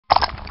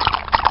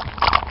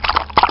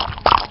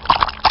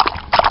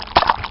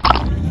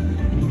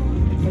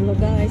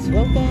guys,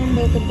 welcome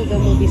to the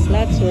movie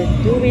slots. We're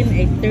doing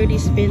a 30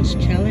 spins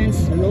challenge,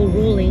 low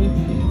rolling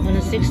on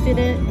a 60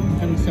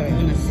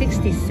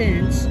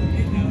 cents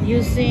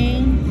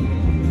using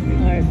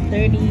our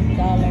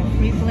 $30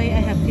 free play. I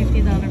have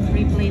 $50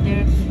 free play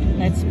there.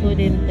 Let's put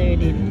in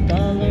 $30.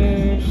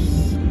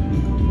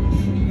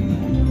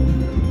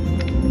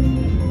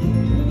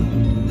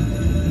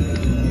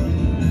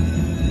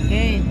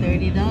 Okay,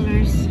 $30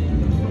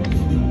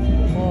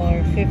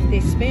 for 50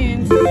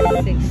 spins,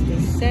 60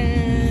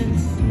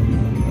 cents.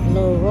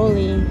 Low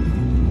rolling,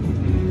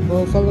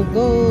 Buffalo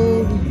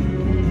Gold.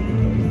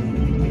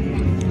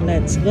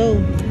 Let's go.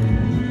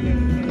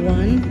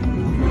 1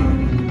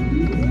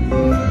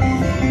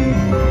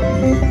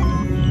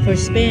 for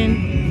spin,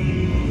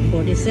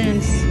 40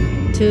 cents.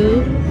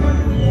 2,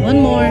 one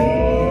more.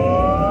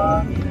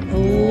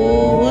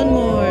 Oh, one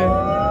more.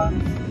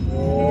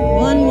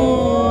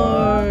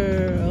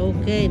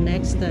 Okay,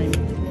 next time.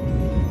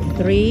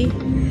 3,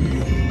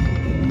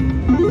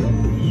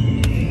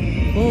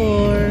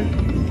 4,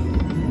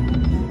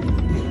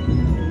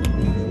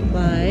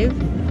 5,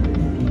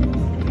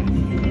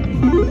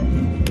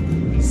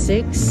 6.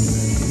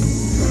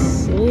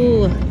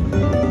 Ooh.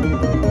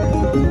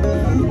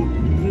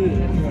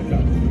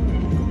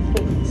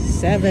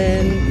 7,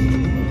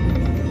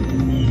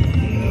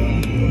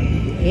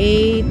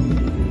 8,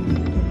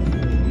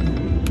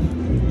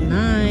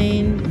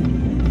 9,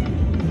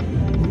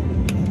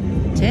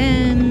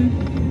 10.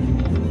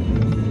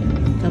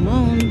 Come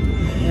on.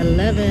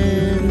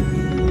 11,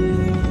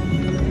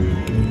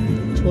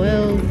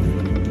 12,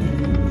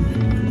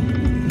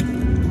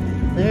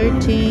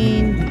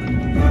 13.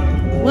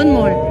 One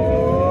more.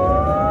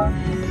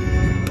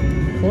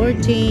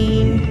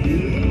 14,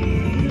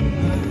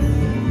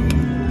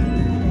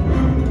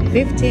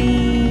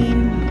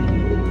 15,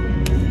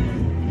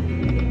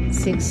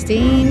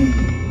 16.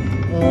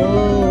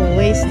 Oh,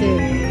 wasted.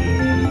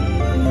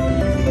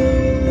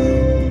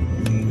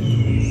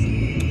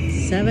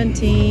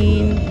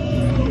 17,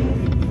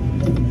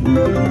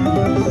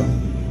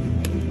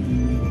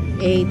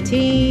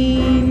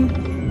 18,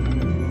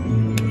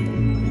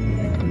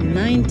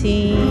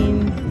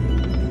 19,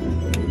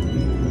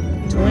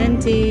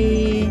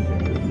 20,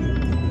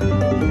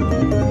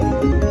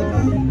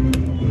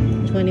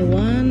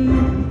 21.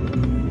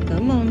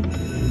 Come on.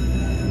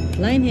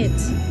 Line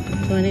hits.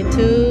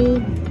 22,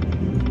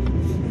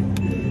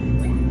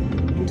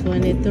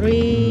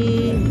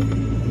 23,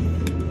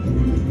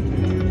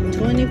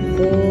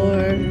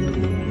 24,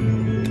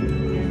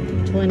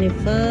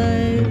 25,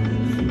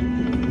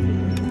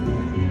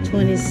 26.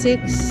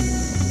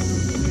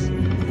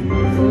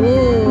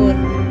 Ooh.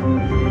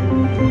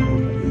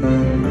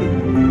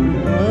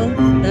 Well,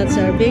 that's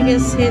our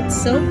biggest hit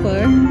so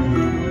far.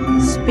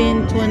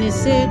 Spin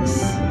 26.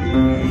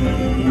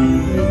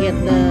 We get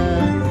the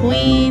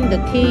queen, the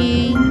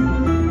king,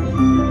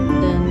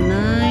 the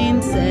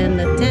 9s, and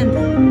the 10th.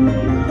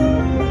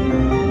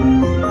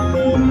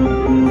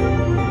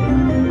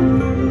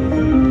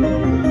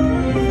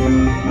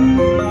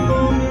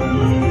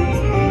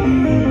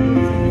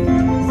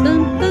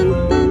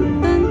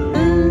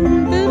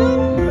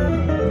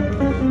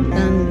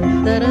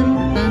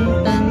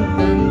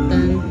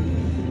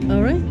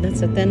 Alright,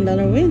 that's a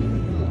 $10 win.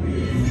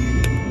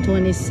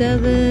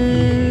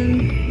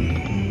 27,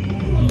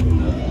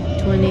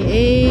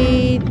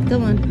 28,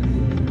 come on,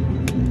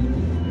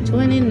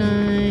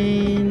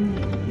 29,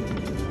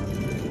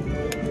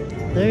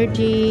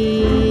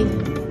 30,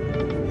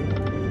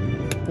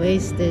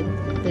 wasted,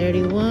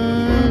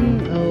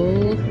 31,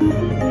 oh,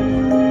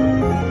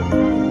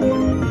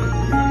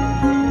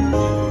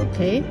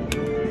 okay,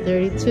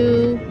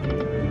 32,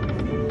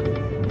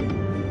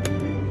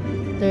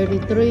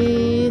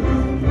 33,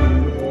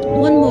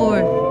 one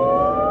more,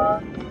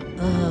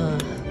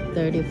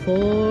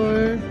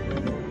 34,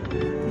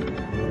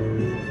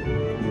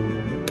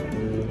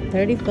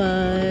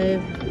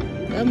 35,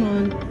 come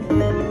on.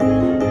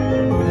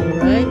 All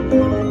right.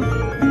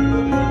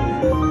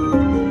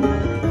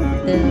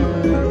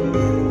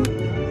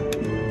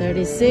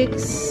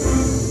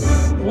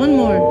 36, one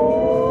more.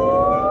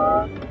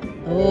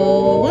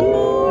 Oh, one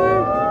more.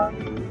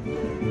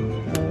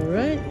 All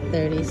right,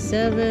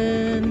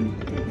 37,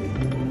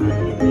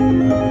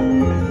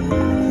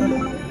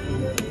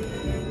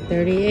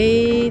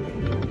 38,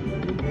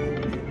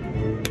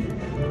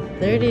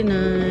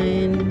 39,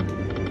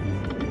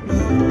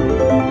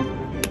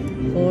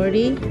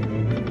 40,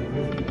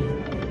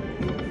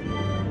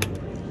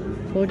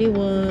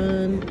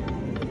 41,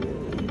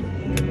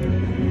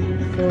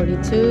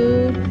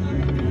 42,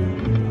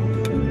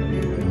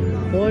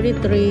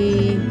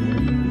 43,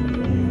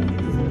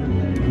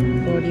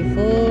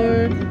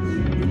 44,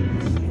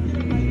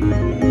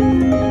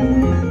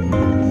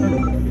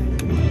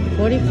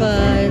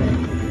 45.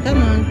 Come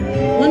on,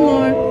 one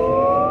more.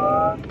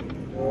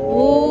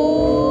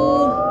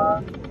 Oh,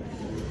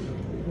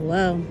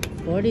 wow.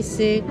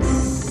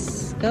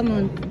 46. Come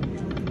on.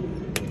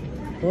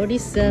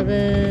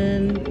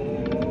 47.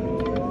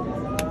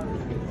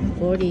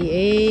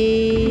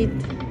 48.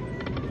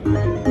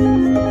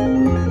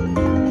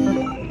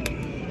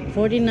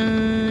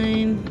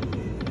 49,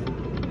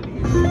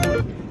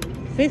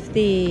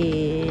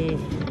 50.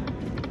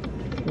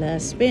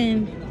 Last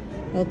spin.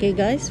 Okay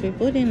guys, we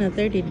put in a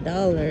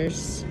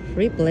 $30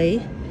 free play.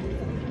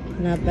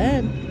 Not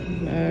bad.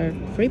 Our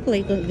free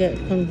play could get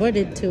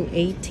converted to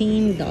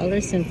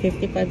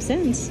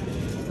 $18.55.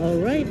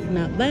 Alright,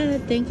 not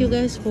bad. Thank you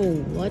guys for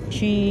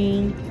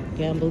watching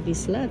Gamble Bee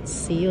Slots.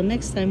 See you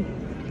next time.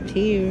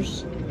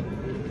 Cheers.